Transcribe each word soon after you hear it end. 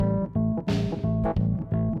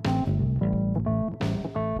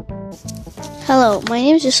Hello, my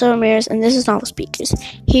name is Giselle Ramirez and this is Novel Speakers,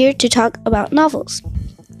 here to talk about novels.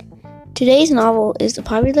 Today's novel is the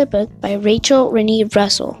popular book by Rachel Renee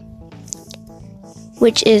Russell,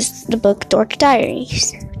 which is the book Dork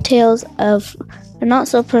Diaries, Tales of a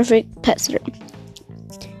Not-So-Perfect Pet Sitter.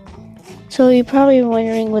 So you're probably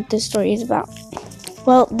wondering what this story is about.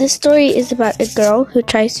 Well, this story is about a girl who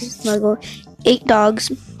tries to smuggle 8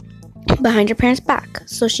 dogs behind her parents' back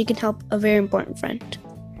so she can help a very important friend.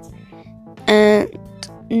 And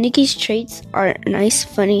Nikki's traits are nice,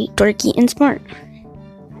 funny, dorky, and smart.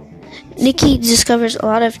 Nikki discovers a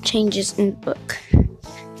lot of changes in the book.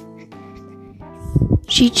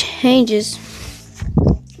 She changes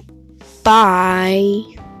by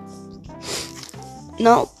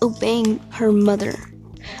not obeying her mother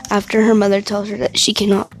after her mother tells her that she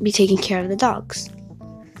cannot be taking care of the dogs.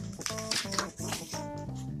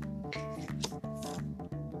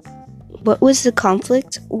 What was the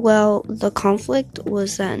conflict? Well, the conflict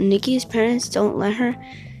was that Nikki's parents don't let her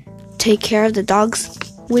take care of the dogs,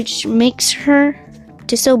 which makes her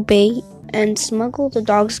disobey and smuggle the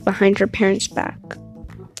dogs behind her parents' back.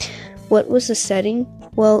 What was the setting?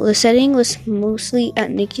 Well, the setting was mostly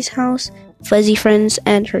at Nikki's house, fuzzy friends,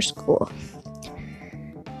 and her school.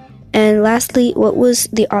 And lastly, what was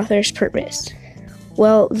the author's purpose?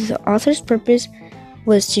 Well, the author's purpose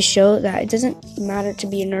was to show that it doesn't matter to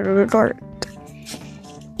be a nerd or a dork.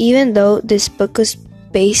 Even though this book was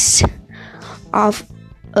based off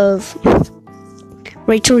of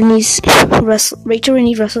Rachel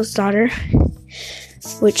Renee Russell's daughter,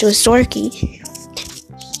 which was dorky,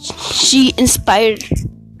 she inspired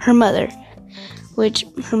her mother, which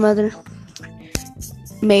her mother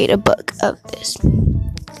made a book of this.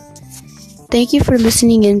 Thank you for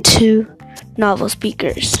listening into Novel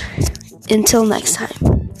Speakers. Until next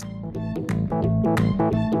time.